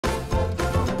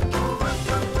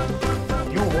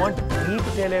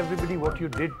to tell everybody what you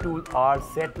did to our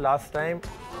set last time,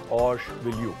 or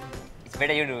will you? It's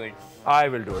better you do it. I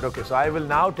will do it. Okay, so I will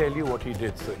now tell you what he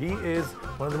did. So he is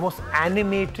one of the most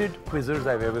animated quizzers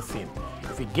I've ever seen.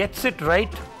 If he gets it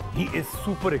right, he is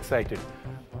super excited.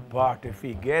 But if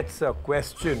he gets a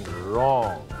question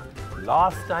wrong,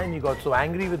 last time he got so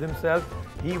angry with himself,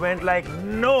 he went like,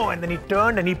 no, and then he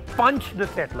turned and he punched the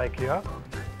set like here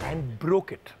and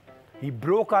broke it. He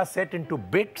broke our set into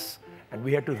bits and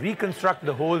we had to reconstruct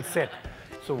the whole set.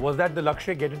 So was that the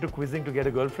Lakshay, get into quizzing to get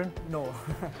a girlfriend? No.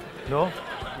 No?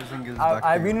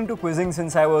 I've been into quizzing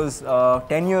since I was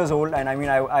 10 years old, and I mean,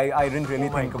 I didn't really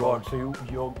think about it. So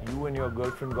you and your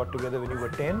girlfriend got together when you were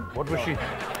 10? What was she?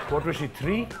 What was she,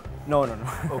 3? No.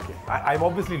 Okay. I'm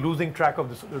obviously losing track of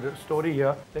the story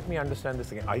here. Let me understand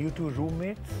this again. Are you two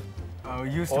roommates?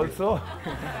 Used to also?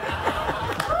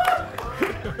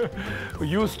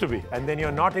 Used to be. And then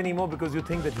you're not anymore because you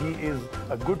think that he is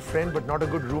a good friend but not a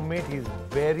good roommate. He's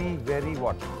very, very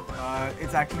what?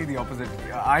 It's actually the opposite.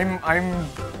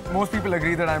 Most people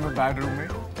agree that I'm a bad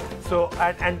roommate. So,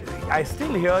 and I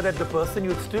still hear that the person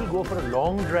you'd still go for a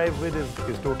long drive with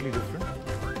is totally different.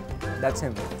 That's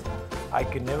him. I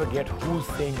can never get who's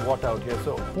saying what out here.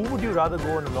 So, who would you rather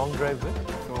go on a long drive with?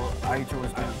 So, I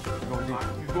chose to go with you.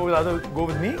 Go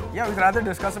with me? Yeah, we'd rather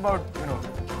discuss about,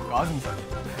 cars and such.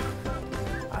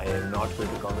 I am not going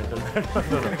to comment on that.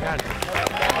 No, can't.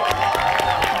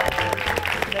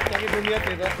 Can you do me a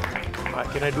favor?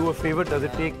 Can I do a favor? Does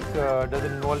it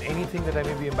involve anything that I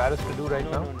may be embarrassed to do right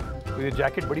now? No. Your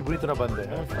jacket badi buri tarah band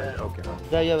hai. Okay.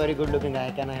 Sir, you're a very good looking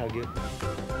guy. Can I hug you?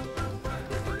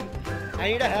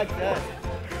 I need a hug, sir.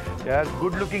 यार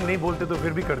good looking नहीं बोलते तो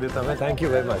फिर भी कर देता मैं. Thank you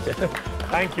very much.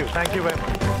 Thank you very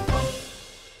much.